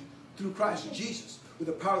Father through Christ Jesus with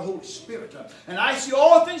the power of the Holy Spirit. And I see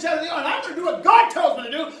all things as they are, and I'm going to do what God tells me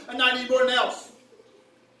to do and not any more than else.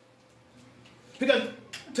 Because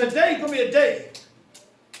today is going to be a day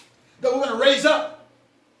that we're going to raise up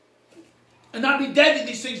and not be dead to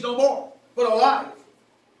these things no more, but alive.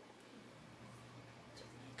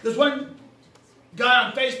 There's one guy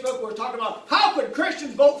on Facebook was talking about how could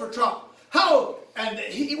Christians vote for Trump? How? And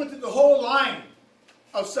he went through the whole line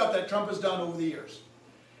of stuff that Trump has done over the years.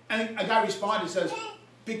 And a guy responded and says,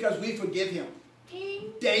 because we forgive him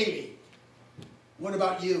daily. What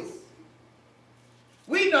about you?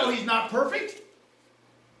 We know he's not perfect.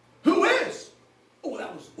 Who is? Oh,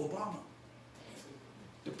 that was Obama.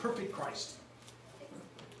 The perfect Christ.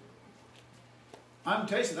 I'm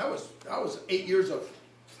telling you, that was 8 years of,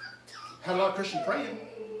 had a lot of Christians praying.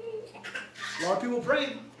 A lot of people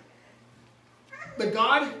praying. But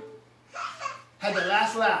God had the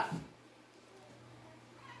last laugh.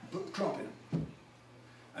 Put Trump in.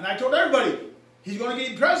 And I told everybody, he's going to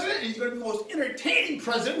get president, and he's going to be the most entertaining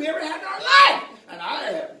president we ever had in our life.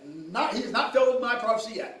 And he has not filled my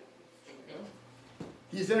prophecy yet.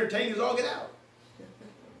 He's entertaining as all get out.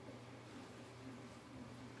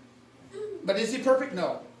 But is he perfect?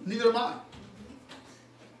 No. Neither am I.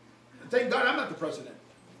 Thank God I'm not the president.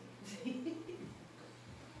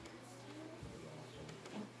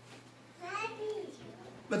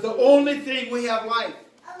 But the only thing we have life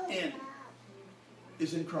in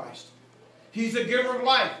is in Christ. He's the giver of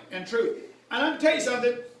life and truth. And I'm going to tell you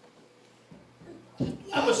something.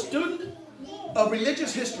 I'm a student of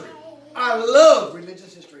religious history. I love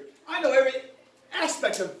religious history. I know every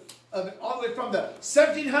aspect of it, all the way from the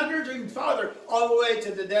 1700s or even farther, all the way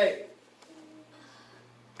to today.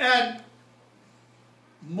 And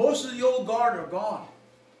most of the old guard are gone.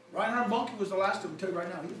 Reinhard Bonnke was the last of them. I'll tell you right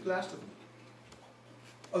now, he was the last of them.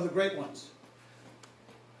 Of the great ones.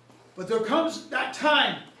 But there comes that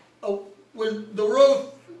time when the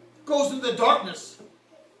world goes into darkness,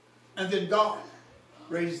 and then God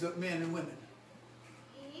raises up men and women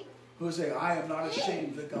who say, I am not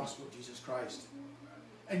ashamed of the gospel of Jesus Christ.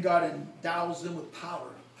 And God endows them with power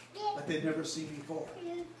like they've never seen before.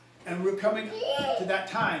 And we're coming to that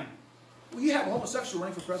time where you have a homosexual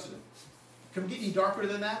running for president. Can we get any darker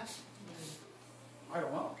than that? I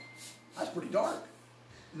don't know. That's pretty dark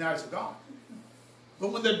in the eyes of God.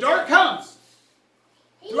 But when the dark comes,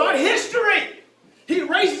 throughout history, he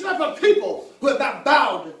raises up a people who have not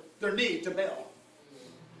bowed their knee to Baal.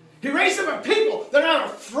 He raises up a people that are not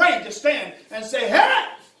afraid to stand and say, hey,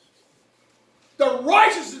 the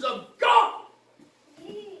righteousness of God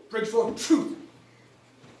brings forth truth.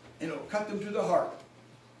 And it will cut them to the heart.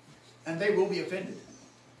 And they will be offended.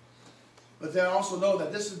 But they also know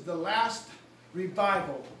that this is the last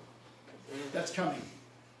revival that's coming.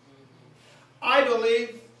 I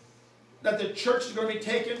believe that the church is going to be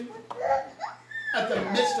taken at the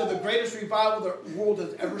midst of the greatest revival the world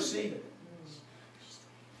has ever seen.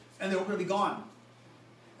 And they're going to be gone.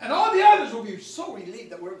 And all the others will be so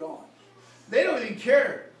relieved that we're gone. They don't even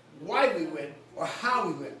care why we went, or how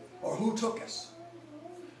we went, or who took us.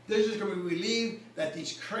 They're just going to be relieved that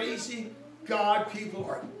these crazy God people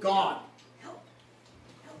are gone.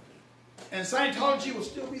 And Scientology will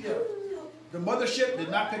still be there. The mothership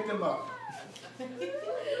did not pick them up.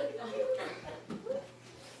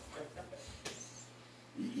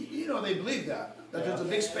 You know they believe that there's a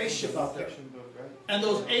big spaceship out there. And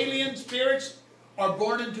those alien spirits are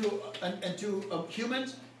born into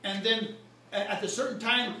humans, and then at a certain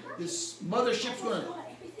time, this mothership's going to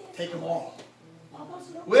take them all.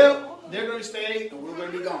 Well, they're going to stay, and we're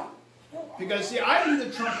going to be gone. Because, see, I believe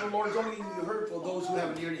the trump of the Lord is only going to be heard for those who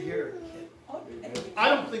have an ear to hear. I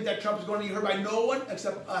don't think that trump is going to be heard by no one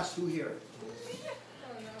except us who hear it.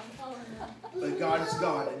 But God is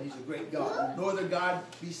God, and He's a great God. No other God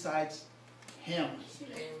besides Him.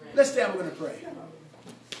 Let's stand, we're going to pray.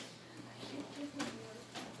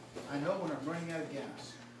 I know when I'm running out of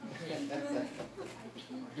gas. I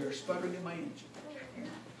hear a sputtering in my engine.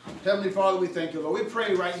 Heavenly Father, we thank you, Lord. We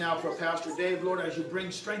pray right now for Pastor Dave, Lord, as you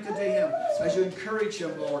bring strength into him, as you encourage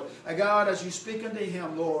him, Lord. God, as you speak unto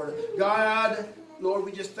him, Lord. God, Lord,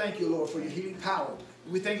 we just thank you, Lord, for your healing power.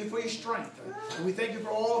 We thank you for your strength. And we thank you for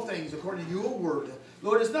all things according to your word.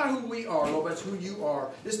 Lord, it's not who we are, Lord, but it's who you are.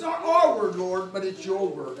 It's not our word, Lord, but it's your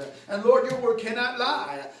word. And Lord, your word cannot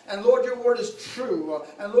lie. And Lord, your word is true.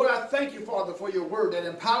 And Lord, I thank you, Father, for your word that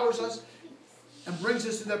empowers us and brings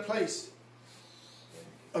us to that place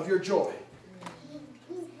of your joy.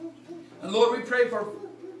 And Lord, we pray for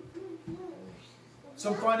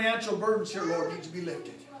some financial burdens here, Lord, need to be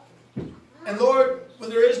lifted. And Lord, when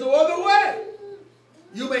there is no other way,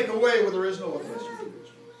 you make a way where there is no other way.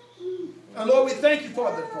 And Lord, we thank you,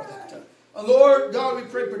 Father, for that. And Lord, God, we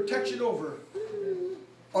pray protection over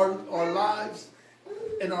our lives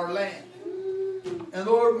and our land. And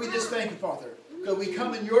Lord, we just thank you, Father, because we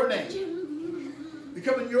come in your name. We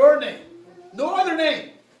come in your name. No other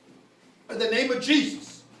name but the name of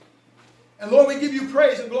Jesus. And Lord, we give you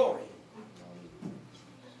praise and glory.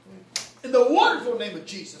 In the wonderful name of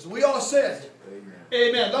Jesus. We all said,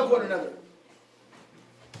 amen. Love one another.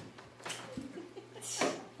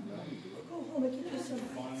 Go home and get yourself.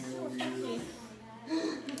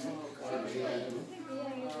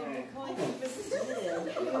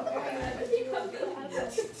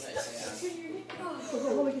 Go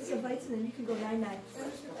home and get some bites and then you can go night-night.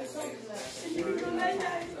 And you can go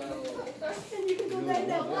night-night. And you can go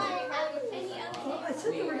night-night. Well, I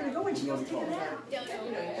said we were going to go and she goes take a nap.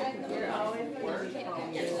 You're always working.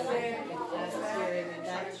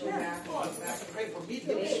 That's your Pray for me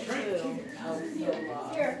to be strength.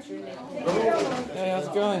 Here. Take care of them. Hey, how's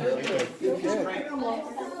it going?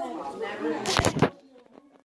 Good.